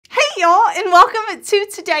and welcome to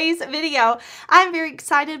today's video. I'm very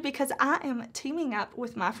excited because I am teaming up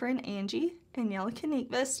with my friend Angie and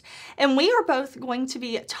Nyquist, and we are both going to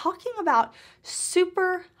be talking about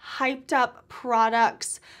super hyped up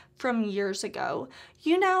products from years ago.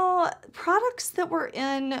 You know, products that were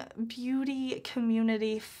in beauty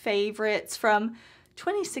community favorites from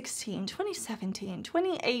 2016, 2017,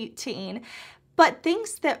 2018, but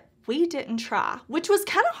things that we didn't try, which was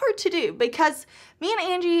kind of hard to do because me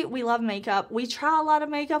and Angie, we love makeup. We try a lot of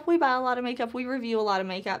makeup, we buy a lot of makeup, we review a lot of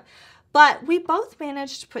makeup, but we both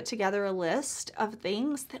managed to put together a list of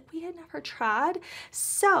things that we had never tried.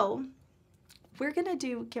 So we're gonna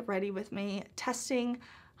do, get ready with me, testing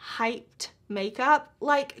hyped makeup.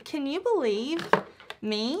 Like, can you believe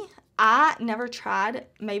me? I never tried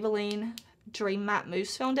Maybelline Dream Matte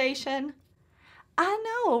Mousse Foundation.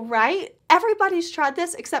 I know, right? Everybody's tried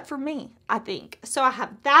this except for me, I think. So I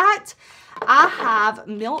have that. I have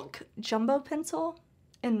Milk Jumbo Pencil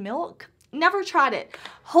in Milk. Never tried it.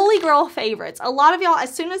 Holy Grail favorites. A lot of y'all,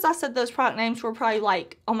 as soon as I said those product names, were probably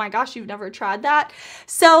like, oh my gosh, you've never tried that.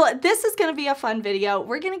 So this is going to be a fun video.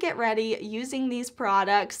 We're going to get ready using these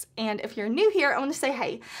products. And if you're new here, I want to say,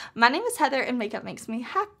 hey, my name is Heather and makeup makes me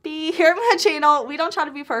happy. Here at my channel, we don't try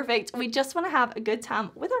to be perfect. We just want to have a good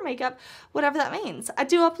time with our makeup, whatever that means. I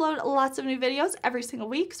do upload lots of new videos every single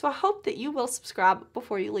week, so I hope that you will subscribe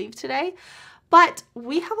before you leave today. But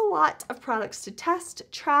we have a lot of products to test,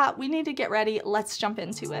 try. We need to get ready. Let's jump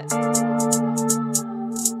into it.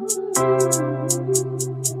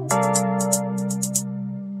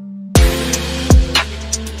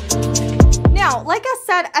 Now, like I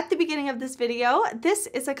said at the beginning of this video, this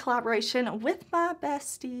is a collaboration with my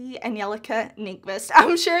bestie, Nyquist.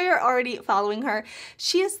 I'm sure you're already following her.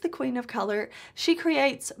 She is the queen of color. She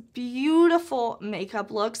creates beautiful makeup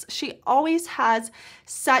looks. She always has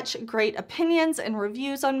such great opinions and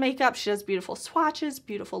reviews on makeup. She does beautiful swatches,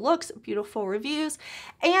 beautiful looks, beautiful reviews.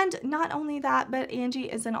 And not only that, but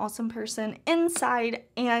Angie is an awesome person inside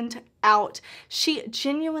and out. She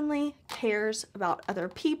genuinely cares about other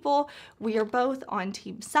people. We are both on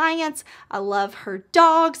Team Science. I love her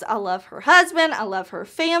dogs. I love her husband. I love her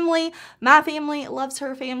family. My family loves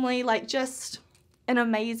her family. Like, just an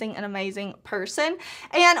amazing person.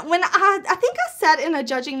 And when I think I said in a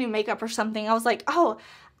judging new makeup or something, I was like, oh,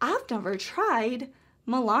 I've never tried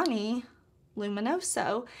Milani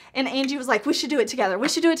Luminoso, and Angie was like, we should do it together. We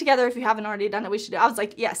should do it together. If you haven't already done it, we should do it. I was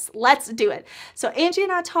like, yes, let's do it. So Angie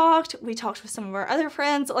and I talked. We talked with some of our other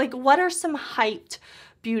friends, like, what are some hyped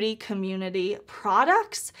beauty community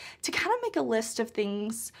products, to kind of make a list of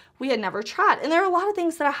things we had never tried. And there are a lot of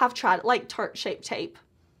things that I have tried, like Tarte Shape Tape.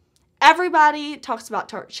 Everybody talks about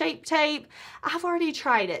Tarte Shape Tape. I've already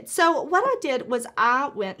tried it. So what I did was I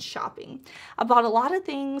went shopping. I bought a lot of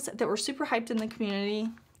things that were super hyped in the community,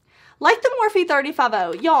 like the Morphe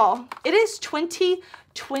 350. Y'all, it is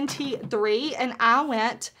 2023 and I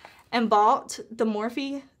went and bought the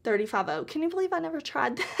Morphe 350. Can you believe I never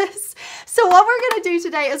tried this? So what we're going to do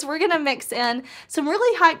today is we're going to mix in some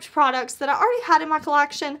really hyped products that I already had in my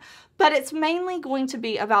collection, but it's mainly going to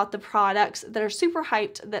be about the products that are super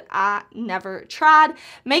hyped that I never tried.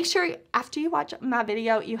 Make sure after you watch my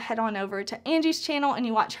video, you head on over to Angie's channel and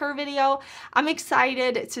you watch her video. I'm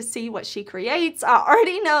excited to see what she creates. I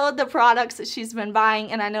already know the products that she's been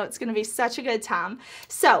buying, and I know it's going to be such a good time.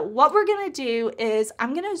 So what we're going to do is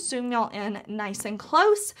I'm going to zoom y'all in nice and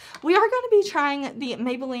close. We are going to be trying the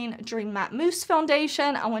Maybelline Dream Matte Mousse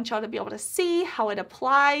Foundation. I want y'all to be able to see how it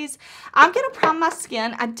applies. I'm going to prime my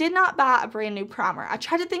skin. I did not buy a brand new primer. I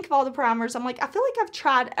tried to think of all the primers. I'm like, I feel like I've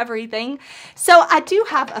tried everything. So I do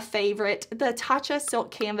have a favorite, the Tatcha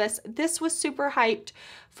Silk Canvas. This was super hyped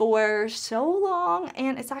for so long,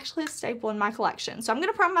 and it's actually a staple in my collection. So I'm going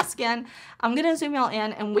to prime my skin. I'm going to zoom y'all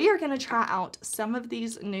in, and we are going to try out some of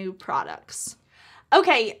these new products.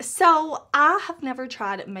 Okay, so I have never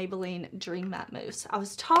tried Maybelline Dream Matte Mousse. I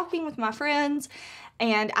was talking with my friends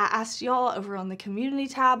and I asked y'all over on the community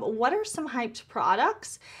tab, what are some hyped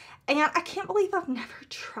products? And I can't believe I've never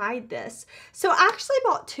tried this. So I actually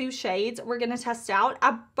bought two shades we're going to test out.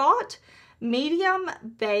 I bought medium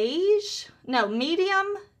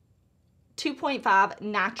 2.5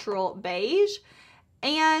 natural beige.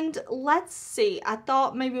 And let's see, I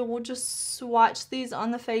thought maybe we'll just swatch these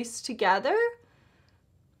on the face together.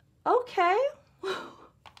 Okay.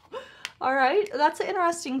 All right, that's an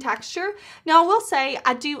interesting texture. Now, I will say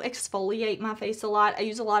I do exfoliate my face a lot. I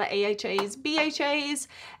use a lot of AHAs, BHAs,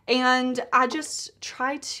 and I just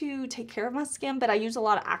try to take care of my skin, but I use a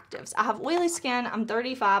lot of actives. I have oily skin. I'm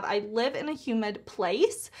 35. I live in a humid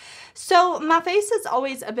place. So my face is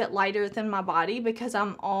always a bit lighter than my body because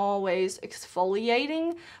I'm always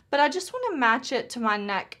exfoliating, but I just want to match it to my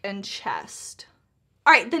neck and chest.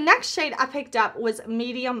 All right, the next shade I picked up was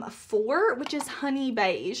medium 4, which is honey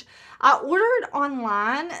beige. I ordered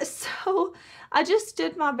online, so I just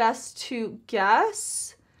did my best to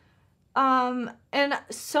guess. And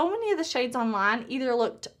so many of the shades online either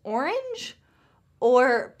looked orange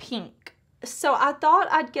or pink. So I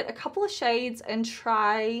thought I'd get a couple of shades and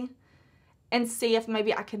try and see if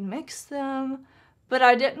maybe I can mix them. But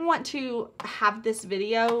I didn't want to have this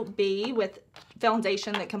video be with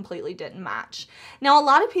foundation that completely didn't match. Now, a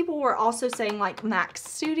lot of people were also saying like MAC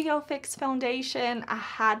Studio Fix foundation. I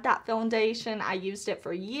had that foundation. I used it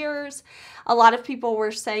for years. A lot of people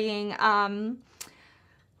were saying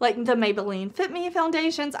like the Maybelline Fit Me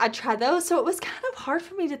foundations. I tried those. So it was kind of hard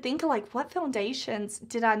for me to think of like what foundations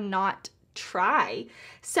did I not try.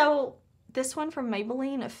 So this one from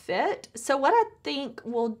Maybelline Fit. So what I think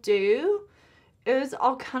we'll do is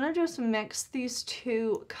I'll kind of just mix these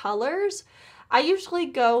two colors. I usually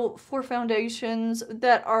go for foundations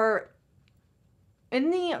that are in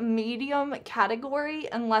the medium category.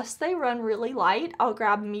 Unless they run really light, I'll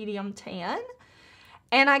grab medium tan.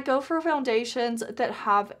 And I go for foundations that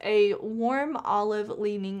have a warm olive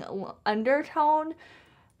leaning undertone.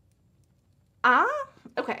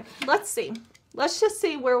 Okay, let's see. Let's just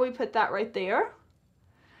see where we put that right there.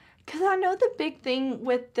 Because I know the big thing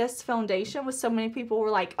with this foundation was so many people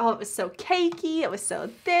were like, oh, it was so cakey, it was so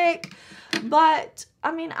thick. But,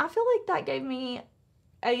 I mean, I feel like that gave me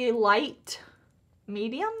a light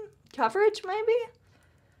medium coverage, maybe.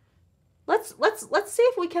 Let's see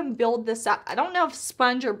if we can build this up. I don't know if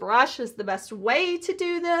sponge or brush is the best way to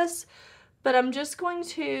do this, but I'm just going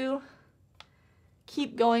to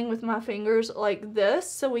keep going with my fingers like this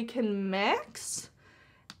so we can mix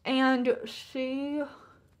and see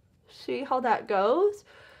how that goes.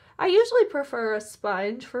 I usually prefer a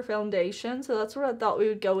sponge for foundation, so that's what I thought we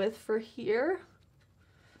would go with for here.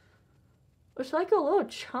 It's like a little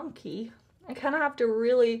chunky. I kind of have to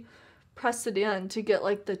really press it in to get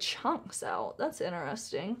like the chunks out. That's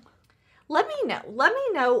interesting. Let me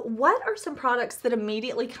know what are some products that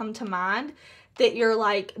immediately come to mind that you're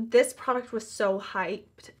like, this product was so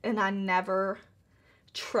hyped and I never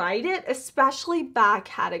tried it, especially by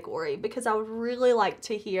category, because I would really like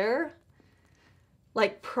to hear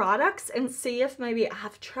like products and see if maybe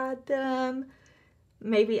I've tried them,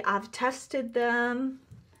 maybe I've tested them.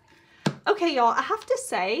 Okay, y'all, I have to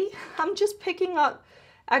say, I'm just picking up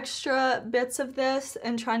extra bits of this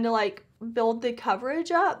and trying to like build the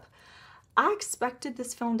coverage up. I expected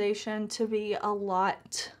this foundation to be a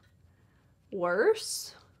lot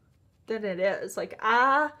worse than it is. Like,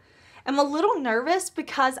 I'm a little nervous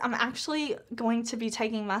because I'm actually going to be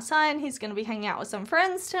taking my son. He's going to be hanging out with some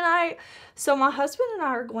friends tonight. So my husband and I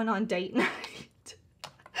are going on date night.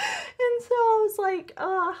 And so I was like,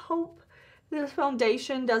 oh, I hope this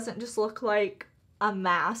foundation doesn't just look like a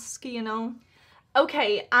mask, you know?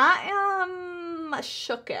 Okay, I am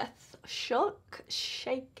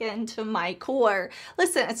shaken to my core.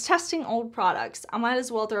 Listen, it's testing old products. I might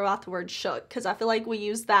as well throw out the word shook because I feel like we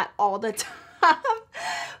use that all the time.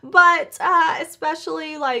 But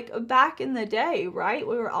especially like back in the day, right?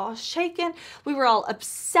 We were all shaken. We were all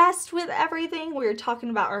obsessed with everything. We were talking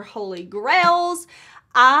about our holy grails.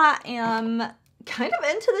 I am kind of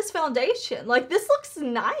into this foundation. Like, this looks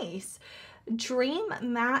nice. Dream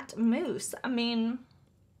Matte Mousse. I mean,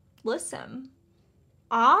 listen.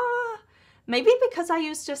 Maybe because I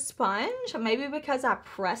used a sponge. Maybe because I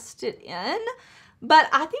pressed it in. But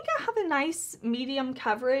I think I have a nice medium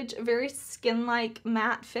coverage, very skin-like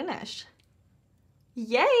matte finish.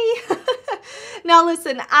 Yay! Now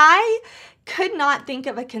listen, I could not think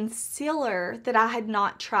of a concealer that I had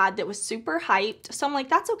not tried that was super hyped. So I'm like,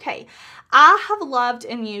 that's okay. I have loved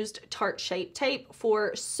and used Tarte Shape Tape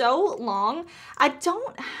for so long. I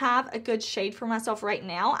don't have a good shade for myself right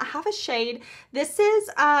now. I have a shade. This is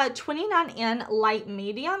 29N Light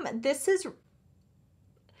Medium. This is,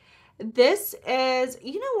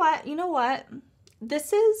 you know what?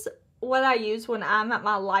 This is what I use when I'm at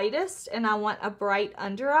my lightest and I want a bright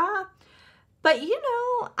under eye. But you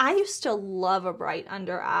know, I used to love a bright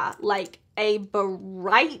under eye, like a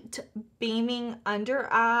bright beaming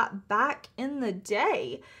under eye back in the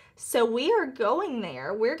day. So we are going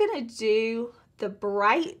there. We're gonna do the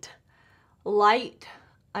bright light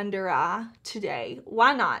under eye today.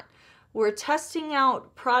 Why not? we're testing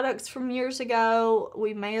out products from years ago.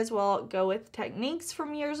 We may as well go with techniques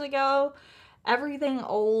from years ago. Everything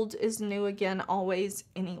old is new again always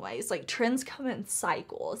anyways. Like, trends come in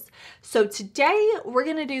cycles. So today we're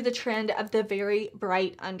going to do the trend of the very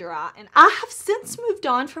bright under eye. And I have since moved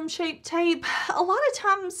on from Shape Tape. A lot of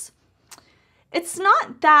times it's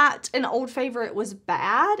not that an old favorite was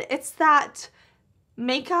bad. It's that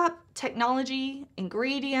makeup, technology,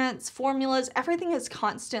 ingredients, formulas, everything is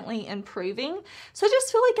constantly improving. So I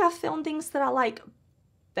just feel like I've found things that I like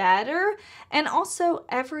better. And also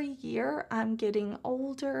every year I'm getting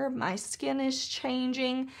older, my skin is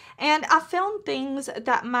changing, and I found things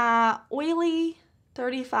that my oily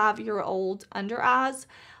 35-year-old under eyes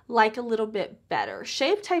like a little bit better.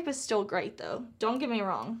 Shape Tape is still great though, don't get me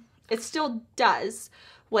wrong. It still does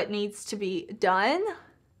what needs to be done,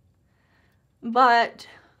 but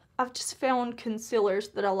I've just found concealers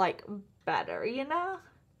that I like better, you know?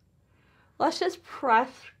 Let's just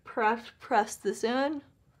press this in.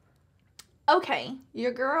 Okay,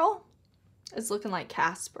 your girl is looking like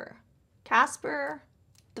Casper. Casper,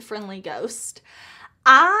 the friendly ghost.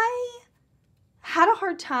 I had a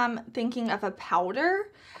hard time thinking of a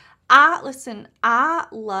powder. Listen, I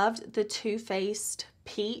loved the Too Faced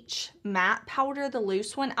Peach matte powder, the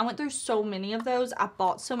loose one. I went through so many of those. I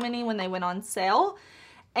bought so many when they went on sale.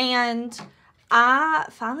 And I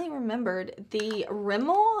finally remembered the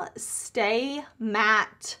Rimmel Stay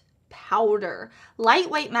Matte powder,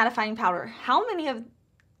 lightweight mattifying powder. How many of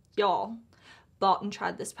y'all bought and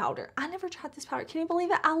tried this powder? I never tried this powder. Can you believe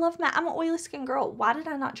it? I love matte. I'm an oily skin girl. Why did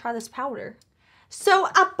I not try this powder? So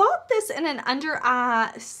I bought this in an under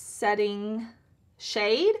eye setting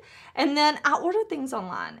shade, and then I ordered things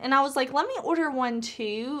online, and I was like, let me order one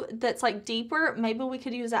too that's like deeper. Maybe we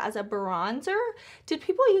could use that as a bronzer. Did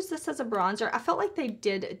people use this as a bronzer? I felt like they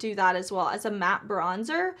did do that as well, as a matte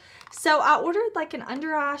bronzer. So I ordered like an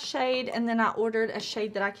under eye shade, and then I ordered a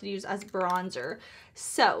shade that I could use as bronzer.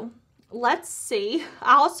 So let's see.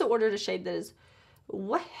 I also ordered a shade that is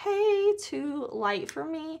way too light for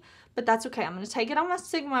me, but that's okay. I'm going to take it on my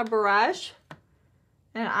Sigma brush,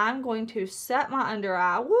 and I'm going to set my under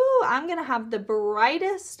eye. Woo! I'm going to have the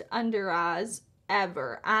brightest under eyes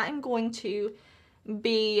ever. I'm going to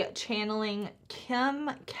be channeling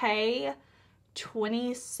Kim K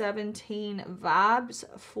 2017 vibes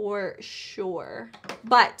for sure.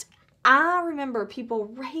 But I remember people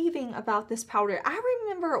raving about this powder. I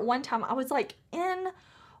remember at one time I was like in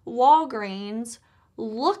Walgreens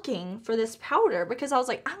looking for this powder because I was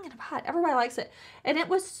like, I'm gonna buy it, everybody likes it, and it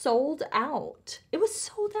was sold out. It was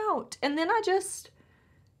sold out, and then I just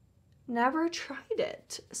never tried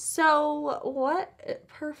it. So what a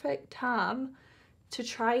perfect time to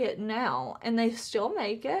try it now, and they still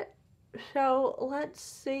make it. So let's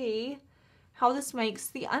see how this makes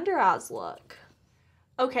the under eyes look.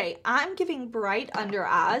 Okay, I'm giving bright under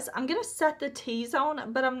eyes. I'm gonna set the T-zone,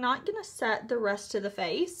 but I'm not gonna set the rest of the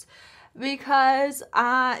face, because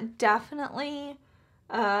I definitely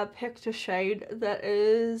picked a shade that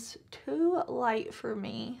is too light for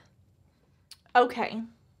me. Okay,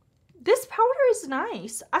 this powder is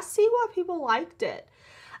nice. I see why people liked it.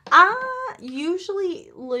 I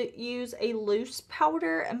usually use a loose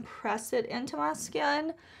powder and press it into my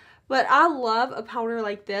skin, but I love a powder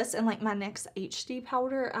like this, and like my NYX HD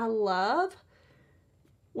powder I love.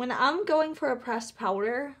 When I'm going for a pressed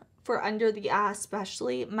powder, for under the eye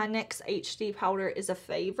especially, my NYX HD powder is a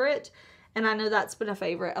favorite, and I know that's been a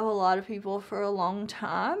favorite of a lot of people for a long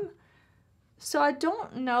time. So I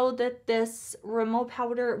don't know that this Rimmel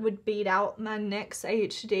powder would beat out my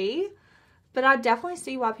NYX HD, but I definitely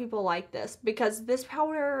see why people like this, because this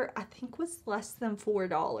powder I think was less than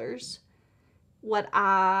 $4 what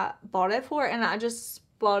I bought it for, and I just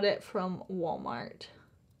bought it from Walmart.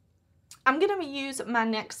 I'm going to use my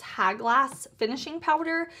NYX Highglass finishing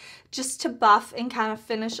powder just to buff and kind of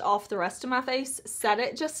finish off the rest of my face, set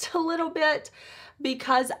it just a little bit,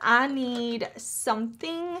 because I need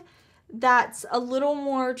something that's a little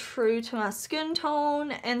more true to my skin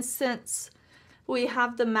tone. And since we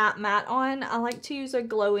have the matte on, I like to use a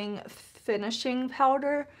glowing finishing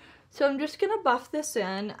powder. So I'm just going to buff this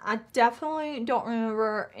in. I definitely don't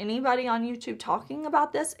remember anybody on YouTube talking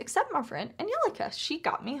about this except my friend Angelica. She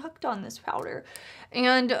got me hooked on this powder,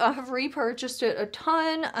 and I have repurchased it a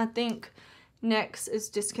ton. I think NYX is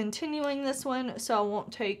discontinuing this one, so I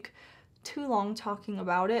won't take too long talking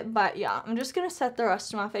about it. But yeah, I'm just going to set the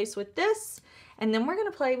rest of my face with this, and then we're going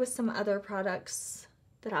to play with some other products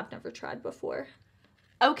that I've never tried before.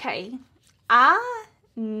 Okay, I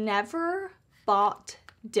never bought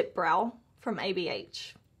Dipbrow from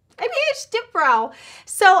ABH. ABH Dipbrow.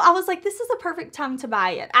 So I was like, this is a perfect time to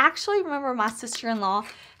buy it. I actually remember my sister-in-law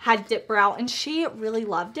had Dipbrow and she really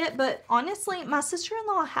loved it. But honestly, my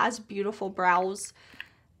sister-in-law has beautiful brows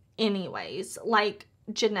anyways, like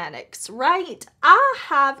genetics, right? I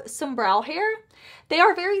have some brow hair. They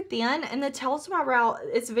are very thin and the tails of my brow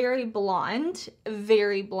is very blonde,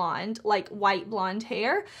 like white blonde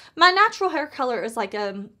hair. My natural hair color is like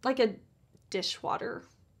a dishwater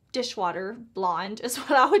blonde is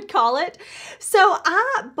what I would call it. So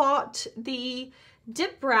I bought the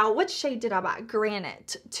Dipbrow. What shade did I buy?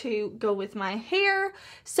 Granite, to go with my hair.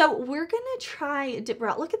 So we're gonna try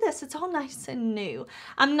Dipbrow. Look at this, it's all nice and new.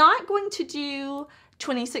 I'm not going to do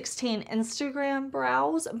 2016 Instagram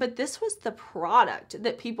brows, but this was the product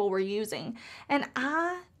that people were using and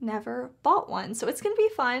I never bought one. So it's gonna be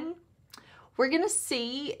fun. We're gonna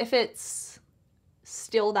see if it's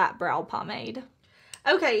still that brow pomade.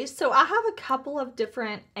 Okay, so I have a couple of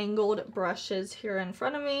different angled brushes here in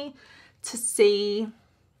front of me to see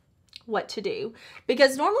what to do.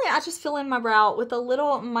 Because normally I just fill in my brow with a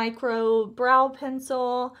little micro brow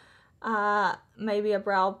pencil, maybe a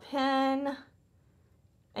brow pen,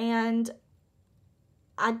 and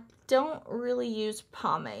I don't really use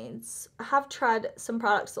pomades. I have tried some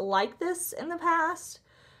products like this in the past,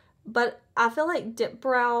 but I feel like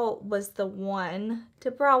Dipbrow was the one.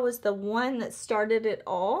 Dipbrow was the one that started it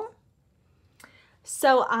all.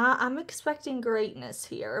 So I'm expecting greatness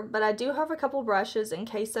here, but I do have a couple brushes in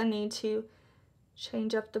case I need to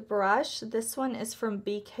change up the brush. This one is from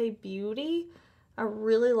BK Beauty. I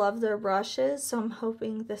really love their brushes, so I'm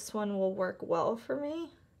hoping this one will work well for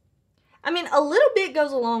me. I mean, a little bit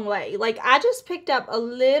goes a long way. Like, I just picked up a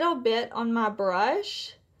little bit on my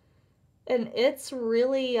brush and it's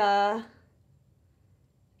really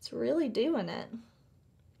doing it.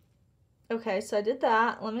 Okay, so I did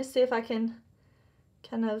that. Let me see if I can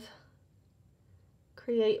kind of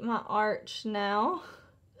create my arch now.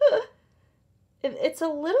 It's a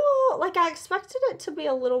little, like, I expected it to be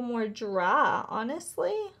a little more dry,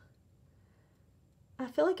 honestly. I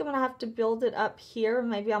feel like I'm gonna have to build it up here.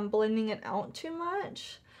 Maybe I'm blending it out too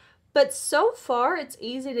much. But so far, it's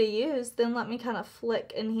easy to use. Then let me kind of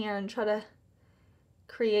flick in here and try to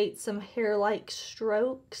create some hair-like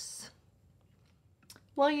strokes.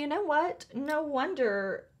 Well, you know what? No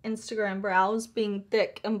wonder Instagram brows being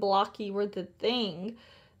thick and blocky were the thing,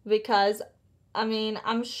 because I mean,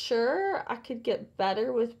 I'm sure I could get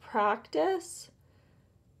better with practice,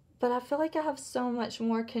 but I feel like I have so much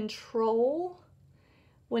more control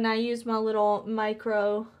when I use my little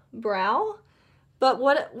micro brow. But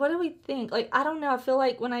what do we think? Like, I don't know, I feel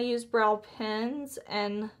like when I use brow pens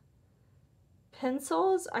and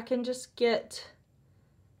pencils, I can just get,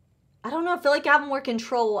 I don't know, I feel like I have more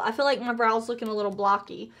control. I feel like my brow's looking a little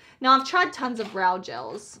blocky. Now, I've tried tons of brow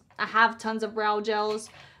gels. I have tons of brow gels.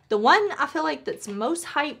 The one I feel like that's most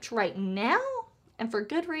hyped right now, and for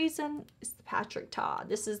good reason, is the Tarte.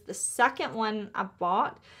 This is the second one I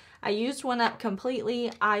bought. I used one up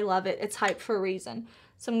completely. I love it. It's hyped for a reason.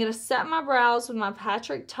 So I'm going to set my brows with my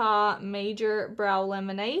Tarte Major Brow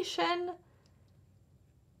Lamination.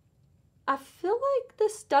 I feel like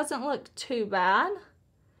this doesn't look too bad.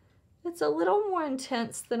 It's a little more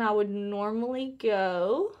intense than I would normally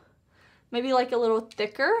go. Maybe like a little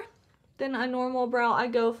thicker than a normal brow I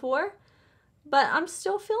go for. But I'm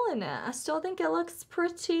still feeling it. I still think it looks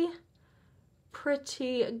pretty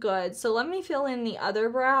good. So let me fill in the other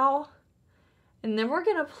brow. And then we're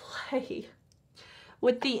going to play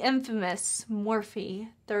with the infamous Morphe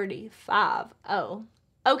 350.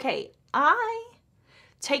 Okay, I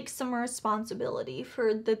take some responsibility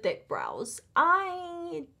for the thick brows.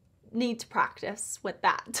 I need to practice with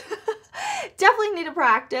that. Definitely need to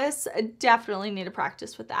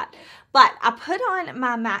practice with that. But I put on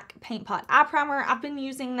my MAC PaintPot eye primer. I've been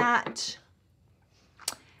using that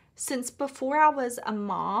since before I was a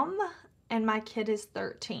mom, and my kid is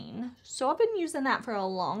 13. So I've been using that for a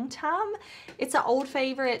long time. It's an old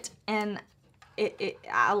favorite and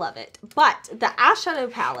I love it. But the eyeshadow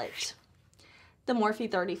palette, the Morphe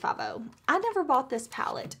 350, I never bought this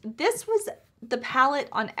palette. This was the palette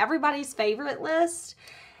on everybody's favorite list.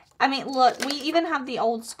 I mean, look, we even have the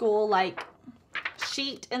old school like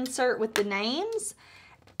sheet insert with the names.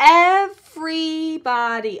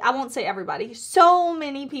 Everybody, I won't say everybody, so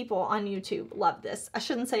many people on YouTube love this. I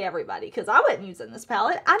shouldn't say everybody because I wasn't using this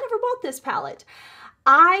palette. I never bought this palette.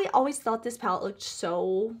 I always thought this palette looked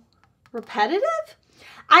so repetitive.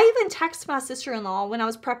 I even texted my sister-in-law when I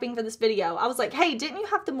was prepping for this video. I was like, hey, didn't you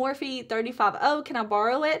have the Morphe 350? Can I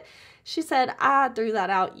borrow it? She said, I threw that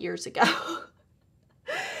out years ago.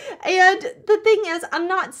 And the thing is, I'm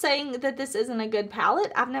not saying that this isn't a good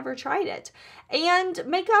palette. I've never tried it. And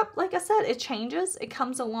makeup, like I said, it changes. It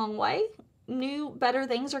comes a long way. New, better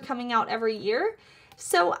things are coming out every year.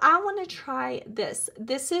 So I want to try this.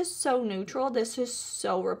 This is so neutral. This is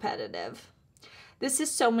so repetitive. This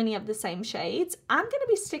is so many of the same shades. I'm going to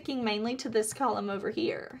be sticking mainly to this column over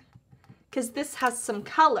here because this has some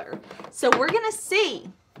color. So we're going to see,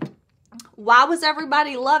 why was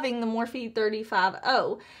everybody loving the Morphe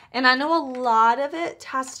 35O? And I know a lot of it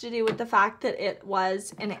has to do with the fact that it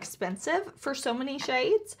was inexpensive for so many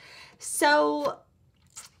shades. So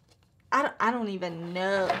I don't even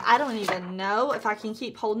know. I don't even know if I can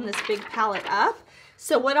keep holding this big palette up.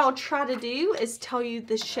 So what I'll try to do is tell you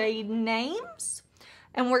the shade names.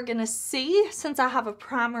 And we're going to see, since I have a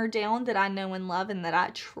primer down that I know and love and that I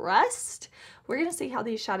trust, we're going to see how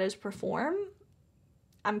these shadows perform.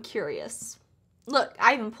 I'm curious. Look,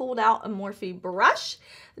 I even pulled out a Morphe brush.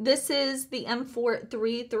 This is the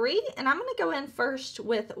M433, and I'm going to go in first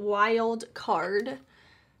with Wild Card.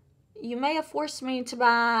 You may have forced me to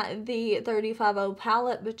buy the 35O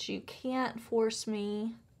palette, but you can't force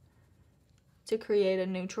me to create a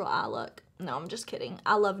neutral eye look. No, I'm just kidding.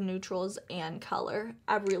 I love neutrals and color.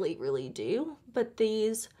 I really, really do. But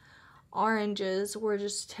these oranges were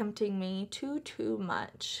just tempting me too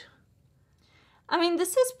much. I mean,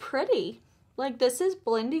 this is pretty. Like, this is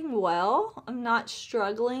blending well. I'm not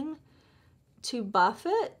struggling to buff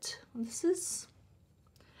it. This is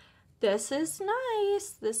nice.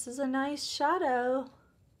 This is a nice shadow.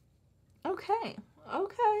 Okay. All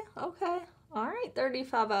right,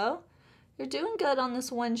 35O. You're doing good on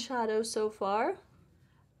this one shadow so far.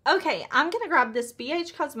 Okay, I'm going to grab this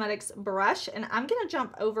BH Cosmetics brush, and I'm going to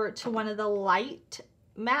jump over to one of the light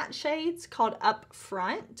matte shades called Up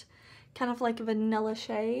Front. Kind of like a vanilla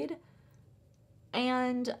shade.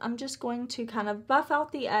 And I'm just going to kind of buff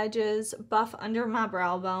out the edges, buff under my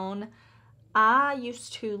brow bone. I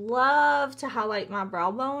used to love to highlight my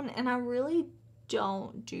brow bone, and I really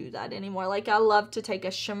don't do that anymore. Like, I love to take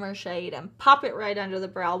a shimmer shade and pop it right under the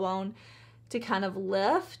brow bone to kind of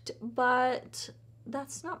lift, but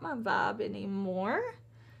that's not my vibe anymore.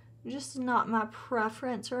 Just not my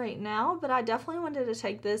preference right now, but I definitely wanted to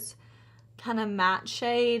take this kind of matte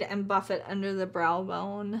shade and buff it under the brow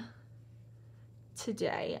bone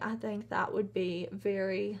today. I think that would be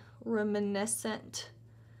very reminiscent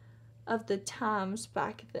of the times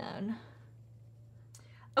back then.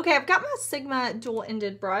 Okay, I've got my Sigma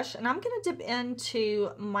dual-ended brush, and I'm going to dip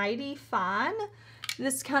into Mighty Fine,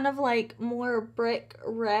 this kind of like more brick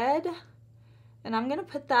red, and I'm going to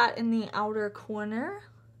put that in the outer corner,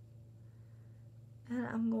 and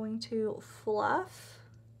I'm going to fluff.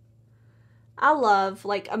 I love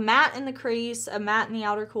like a matte in the crease, a matte in the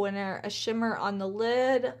outer corner, a shimmer on the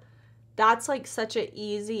lid. That's like such an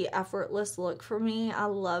easy, effortless look for me. I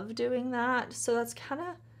love doing that. So that's kind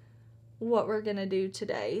of what we're going to do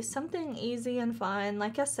today. Something easy and fun.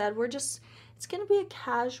 Like I said, it's going to be a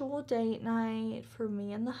casual date night for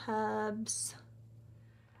me and the hubs.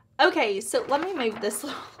 Okay, so let me move this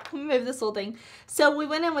little thing. So we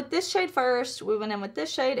went in with this shade first, we went in with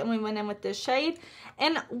this shade, and we went in with this shade.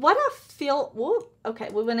 And what I feel,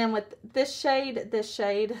 we went in with this shade, this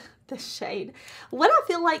shade, this shade. What I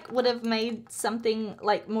feel like would have made something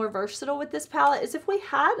like more versatile with this palette is if we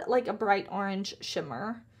had like a bright orange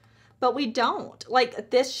shimmer. But we don't.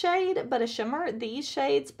 Like this shade, but a shimmer, these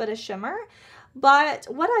shades, but a shimmer. But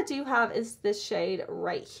what I do have is this shade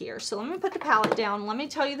right here. So let me put the palette down. Let me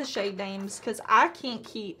tell you the shade names because I can't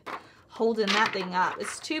keep holding that thing up.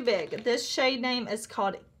 It's too big. This shade name is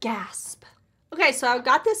called Gasp. Okay, so I've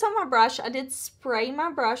got this on my brush. I did spray my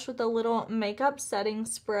brush with a little makeup setting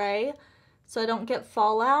spray so I don't get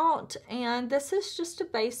fallout. And this is just a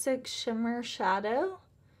basic shimmer shadow.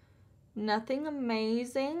 Nothing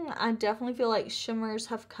amazing. I definitely feel like shimmers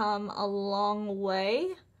have come a long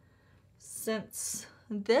way since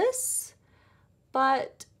this,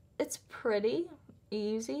 but it's pretty,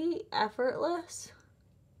 easy, effortless.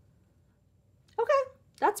 Okay,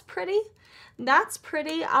 that's pretty. That's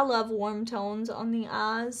pretty. I love warm tones on the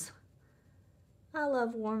eyes. I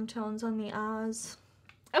love warm tones on the eyes.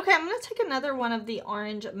 Okay, I'm going to take another one of the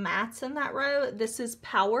orange mattes in that row. This is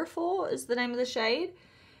Powerful is the name of the shade.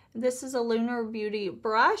 This is a Lunar Beauty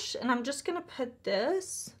brush, and I'm just going to put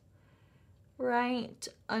this right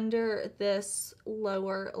under this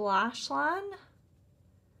lower lash line.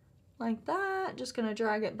 Like that. Just going to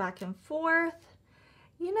drag it back and forth.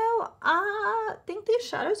 You know, I think these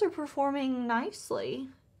shadows are performing nicely.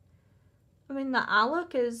 I mean, the eye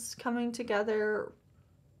look is coming together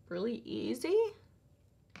really easy.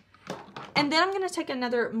 And then I'm going to take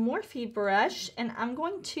another Morphe brush, and I'm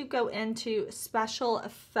going to go into Special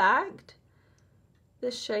Effect,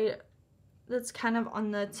 this shade that's kind of on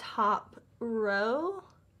the top row,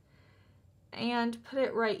 and put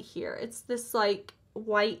it right here. It's this like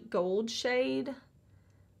white gold shade,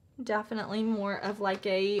 definitely more of like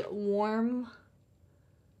a warm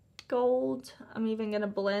gold. I'm even going to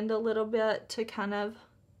blend a little bit to kind of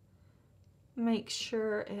make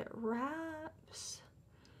sure it wraps.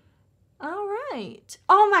 All right.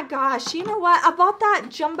 Oh my gosh, you know what? I bought that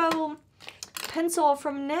jumbo pencil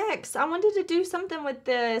from NYX. I wanted to do something with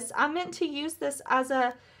this. I meant to use this as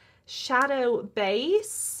a shadow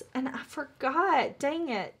base, and I forgot. Dang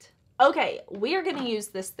it. Okay, we are going to use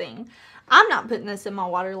this thing. I'm not putting this in my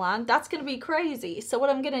waterline. That's going to be crazy. So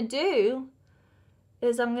what I'm going to do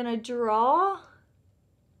is I'm going to draw.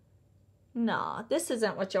 Nah, this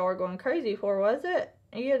isn't what y'all were going crazy for, was it?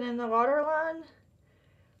 Even in the waterline?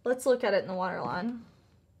 Let's look at it in the waterline.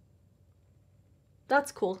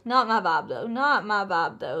 That's cool. Not my vibe though. Not my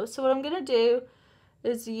vibe though. So what I'm going to do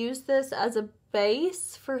is use this as a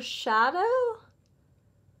base for shadow.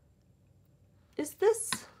 Is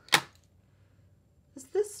this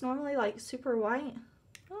normally like super white?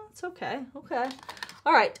 Oh, it's okay. Okay.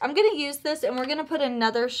 All right. I'm going to use this, and we're going to put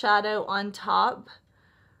another shadow on top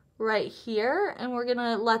right here, and we're going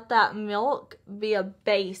to let that milk be a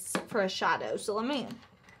base for a shadow. So let me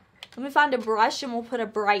find a brush, and we'll put a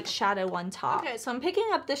bright shadow on top. Okay, so I'm picking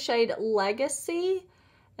up the shade Legacy,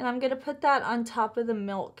 and I'm going to put that on top of the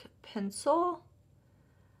milk pencil.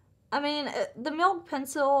 I mean, the milk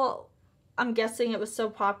pencil, I'm guessing it was so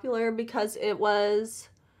popular because it was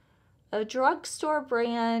a drugstore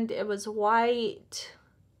brand. It was white.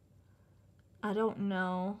 I don't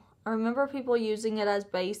know. I remember people using it as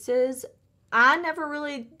bases. I never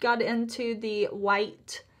really got into the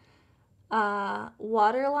white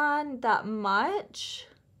waterline that much.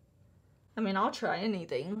 I mean, I'll try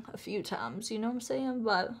anything a few times, you know what I'm saying?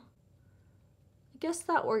 But I guess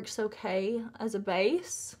that works okay as a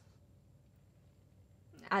base.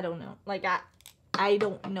 I don't know. Like, I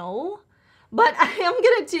don't know. But I am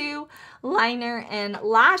going to do liner and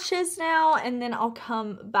lashes now, and then I'll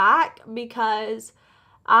come back because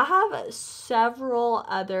I have several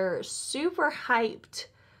other super hyped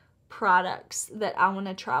products that I want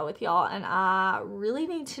to try with y'all, and I really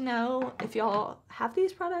need to know if y'all have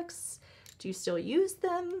these products. Do you still use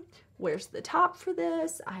them? Where's the top for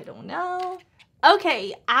this? I don't know.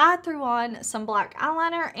 Okay, I threw on some black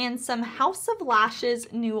eyeliner and some House of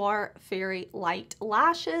Lashes Noir Fairy Light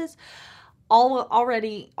lashes,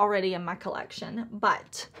 already in my collection.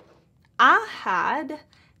 But I had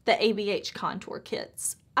the ABH contour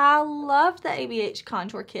kits. I love the ABH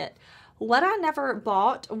contour kit. What I never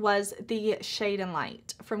bought was the Shade and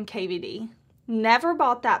Light from KVD. Never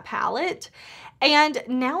bought that palette. And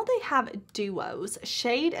now they have duos,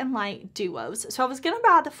 Shade and Light duos. So I was going to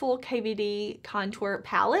buy the full KVD contour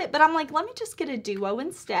palette, but I'm like, let me just get a duo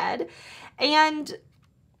instead. And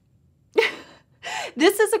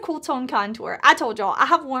this is a cool tone contour. I told y'all, I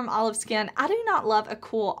have warm olive skin. I do not love a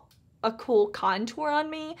cool contour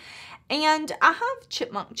on me. And I have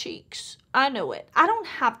chipmunk cheeks. I know it. I don't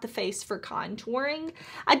have the face for contouring.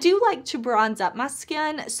 I do like to bronze up my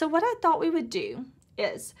skin. So what I thought we would do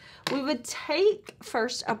is we would take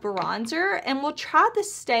first a bronzer, and we'll try the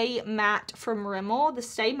Stay Matte from Rimmel, the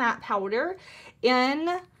Stay Matte powder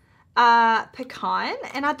in Pecan.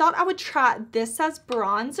 And I thought I would try this as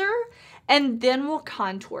bronzer, and then we'll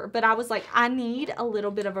contour. But I was like, I need a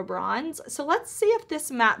little bit of a bronze. So let's see if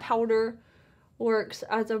this matte powder works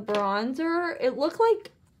as a bronzer. It looked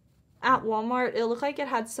like at Walmart, it looked like it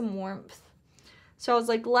had some warmth. So I was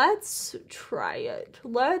like, let's try it.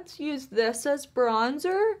 Let's use this as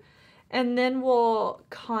bronzer, and then we'll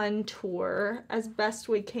contour as best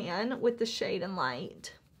we can with the Shade and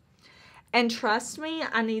Light. And trust me,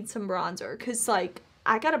 I need some bronzer because, like,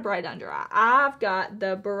 I got a bright under eye. I've got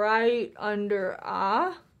the bright under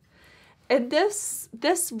eye. And this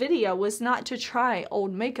video was not to try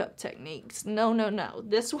old makeup techniques. No, no, no.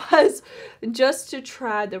 This was just to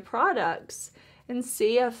try the products and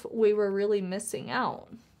see if we were really missing out.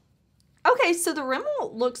 Okay, so the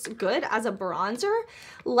Rimmel looks good as a bronzer.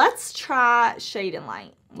 Let's try Shade and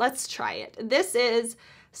Light. Let's try it. This is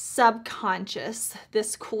Subconscious,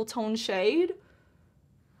 this cool tone shade.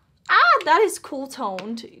 Ah, that is cool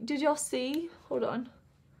toned. Did y'all see? Hold on.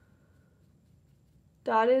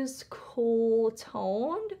 That is cool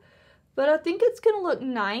toned, but I think it's gonna look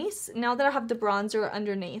nice now that I have the bronzer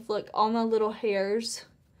underneath. Look, all my little hairs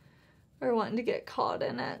are wanting to get caught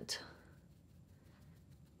in it.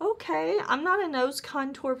 Okay, I'm not a nose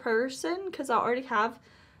contour person because I already have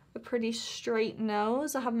a pretty straight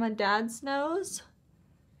nose. I have my dad's nose.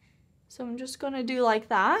 So I'm just going to do like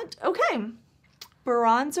that. Okay.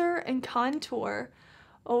 Bronzer and contour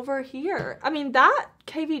over here. I mean, that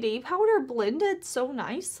KVD powder blended so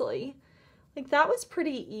nicely. Like, that was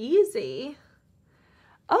pretty easy.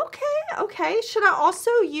 Okay, okay. Should I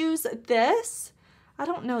also use this? I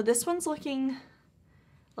don't know. This one's looking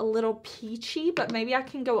a little peachy, but maybe I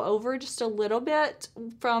can go over just a little bit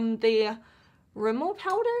from the Rimmel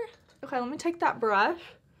powder. Okay, let me take that brush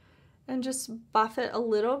and just buff it a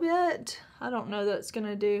little bit. I don't know that it's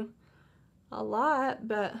gonna do a lot,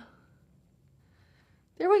 but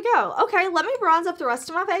there we go. Okay, let me bronze up the rest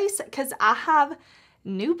of my face because I have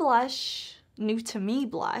new blush, new to me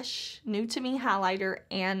blush, new to me highlighter,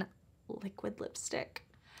 and liquid lipstick.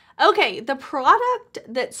 Okay, the product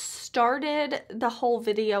that started the whole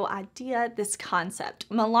video idea, this concept.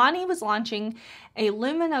 Milani was launching a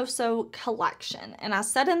Luminoso collection, and I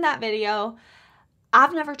said in that video,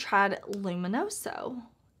 I've never tried Luminoso.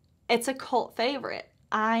 It's a cult favorite.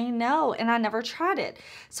 I know, and I never tried it.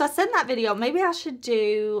 So I said in that video, maybe I should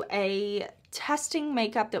do a testing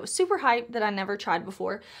makeup that was super hyped that I never tried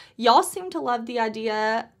before. Y'all seem to love the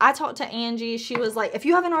idea. I talked to Angie. She was like, if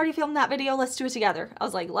you haven't already filmed that video, let's do it together. I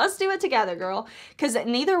was like, let's do it together, girl. Because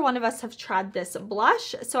neither one of us have tried this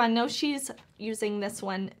blush. So I know she's using this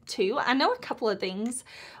one too. I know a couple of things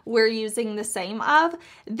we're using the same of.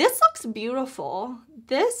 This looks beautiful.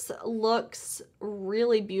 This looks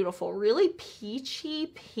really beautiful. Really peachy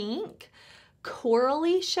pink,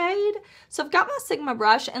 corally shade. So I've got my Sigma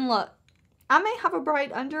brush, and look, I may have a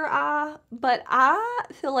bright under eye, but I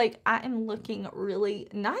feel like I am looking really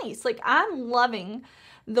nice. Like, I'm loving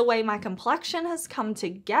the way my complexion has come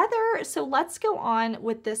together. So let's go on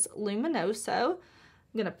with this Luminoso. I'm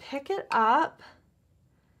going to pick it up.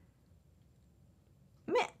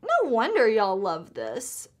 Man, no wonder y'all love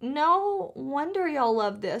this. No wonder y'all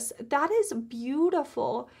love this. That is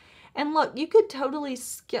beautiful. And look, you could totally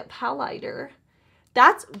skip highlighter.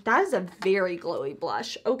 That is a very glowy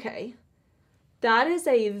blush. Okay. That is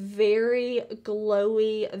a very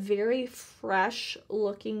glowy, very fresh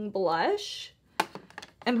looking blush.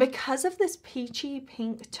 And because of this peachy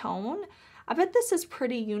pink tone, I bet this is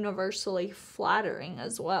pretty universally flattering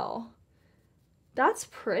as well. That's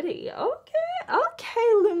pretty. Okay, okay,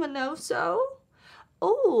 Luminoso.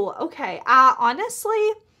 Oh, okay. Honestly,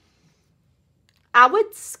 I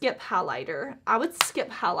would skip highlighter. I would skip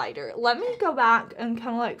highlighter. Let me go back and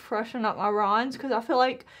kind of like freshen up my bronze because I feel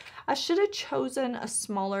like I should have chosen a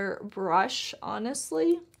smaller brush,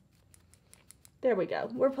 honestly. There we go.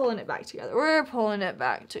 We're pulling it back together. We're pulling it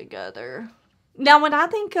back together. Now, when I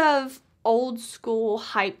think of old school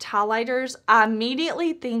hyped highlighters, I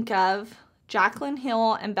immediately think of Jaclyn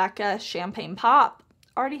Hill and Becca Champagne Pop.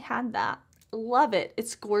 Already had that. Love it.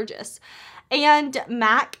 It's gorgeous. And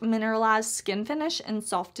MAC Mineralized Skin Finish in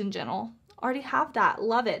Soft and Gentle. Already have that.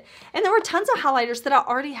 Love it. And there were tons of highlighters that I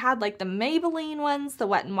already had, like the Maybelline ones, the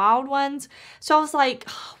Wet n Wild ones. So I was like,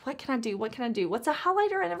 oh, what can I do? What can I do? What's a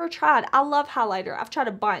highlighter I never tried? I love highlighter. I've tried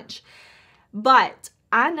a bunch. But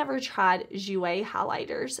I never tried Jouer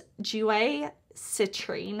highlighters. Jouer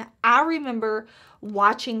Citrine. I remember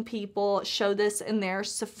watching people show this in their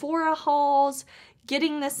Sephora hauls,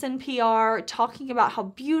 getting this in PR, talking about how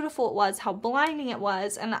beautiful it was, how blinding it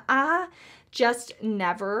was, and I just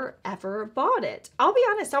never ever bought it. I'll be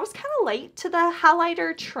honest, I was kind of late to the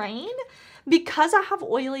highlighter train because I have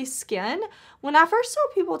oily skin. When I first saw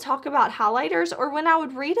people talk about highlighters, or when I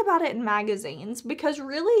would read about it in magazines, because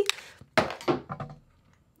really,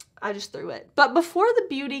 I just threw it. But before the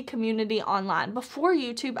beauty community online, before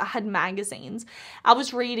YouTube, I had magazines. I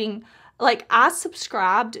was reading, like, I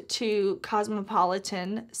subscribed to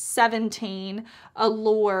Cosmopolitan, 17,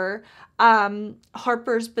 Allure,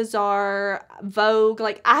 Harper's Bazaar, Vogue.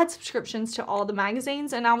 Like, I had subscriptions to all the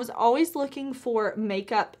magazines, and I was always looking for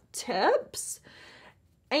makeup tips.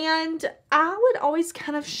 And I would always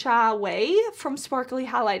kind of shy away from sparkly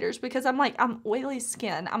highlighters because I'm like, I'm oily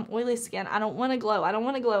skin. I'm oily skin. I don't want to glow. I don't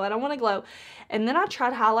want to glow. I don't want to glow. And then I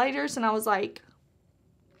tried highlighters, and I was like,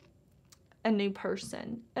 a new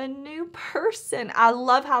person. A new person. I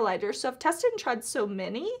love highlighters. So I've tested and tried so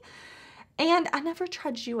many. And I never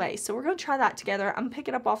tried Jouer. So we're going to try that together. I'm going to pick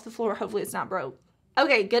it up off the floor. Hopefully it's not broke.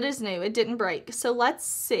 Okay, good as new. It didn't break. So let's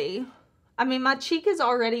see. I mean, my cheek is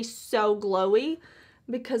already so glowy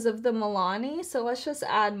because of the Milani. So let's just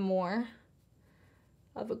add more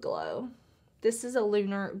of a glow. This is a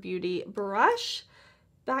Lunar Beauty brush.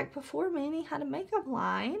 Back before Manny had a makeup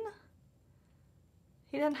line,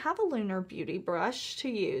 he didn't have a Lunar Beauty brush to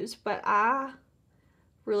use, but I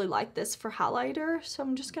really like this for highlighter, so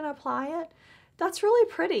I'm just going to apply it. That's really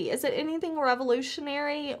pretty. Is it anything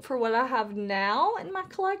revolutionary for what I have now in my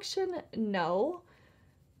collection? No,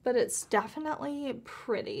 but it's definitely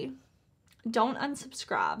pretty. Don't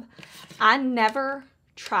unsubscribe. I never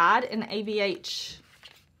tried an ABH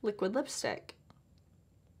liquid lipstick.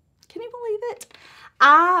 Can you believe it?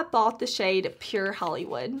 I bought the shade Pure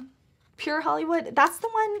Hollywood. Pure Hollywood, that's the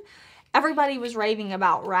one everybody was raving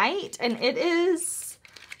about, right? And it is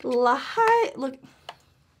light. Look,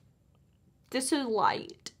 this is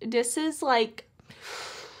light. This is like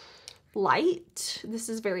light. This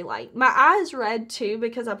is very light. My eye is red too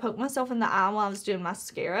because I poked myself in the eye while I was doing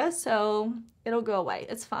mascara, so it'll go away.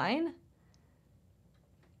 It's fine.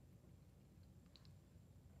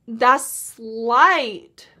 That's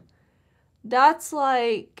light. That's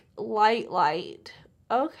like light.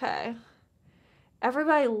 Okay.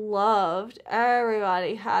 Everybody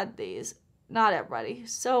had these. Not everybody.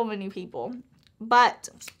 So many people. But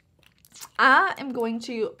I am going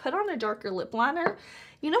to put on a darker lip liner.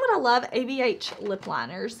 You know what I love? ABH lip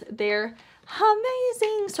liners. They're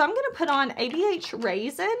amazing. So I'm going to put on ABH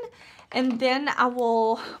Raisin. And then I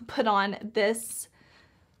will put on this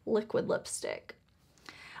liquid lipstick.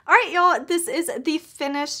 All right, y'all, this is the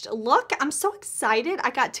finished look. I'm so excited. I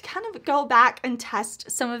got to kind of go back and test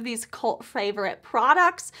some of these cult favorite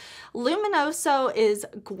products. Luminoso is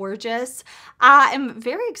gorgeous. I am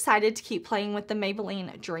very excited to keep playing with the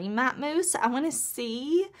Maybelline Dream Matte Mousse. I want to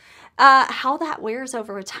see how that wears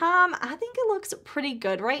over time. I think it looks pretty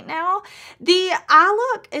good right now. The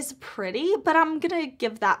eye look is pretty, but I'm gonna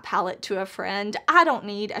give that palette to a friend. I don't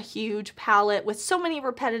need a huge palette with so many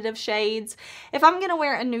repetitive shades. If I'm gonna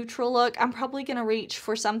wear a neutral look, I'm probably gonna reach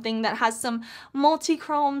for something that has some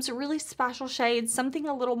multi-chromes, really special shades, something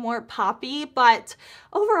a little more poppy, but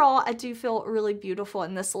overall, I do feel really beautiful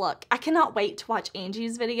in this look. I cannot wait to watch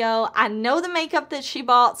Angie's video. I know the makeup that she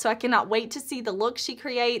bought, so I cannot wait to see the look she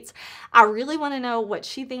creates. I really want to know what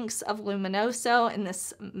she thinks of Luminoso and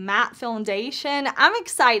this matte foundation. I'm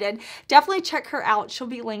excited. Definitely check her out. She'll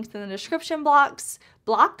be linked in the description box.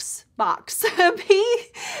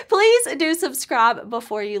 Please do subscribe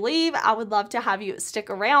before you leave. I would love to have you stick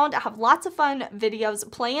around. I have lots of fun videos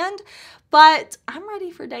planned, but I'm ready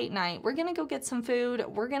for date night. We're gonna go get some food.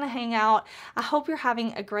 We're gonna hang out. I hope you're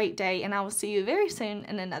having a great day, and I will see you very soon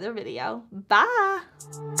in another video. Bye.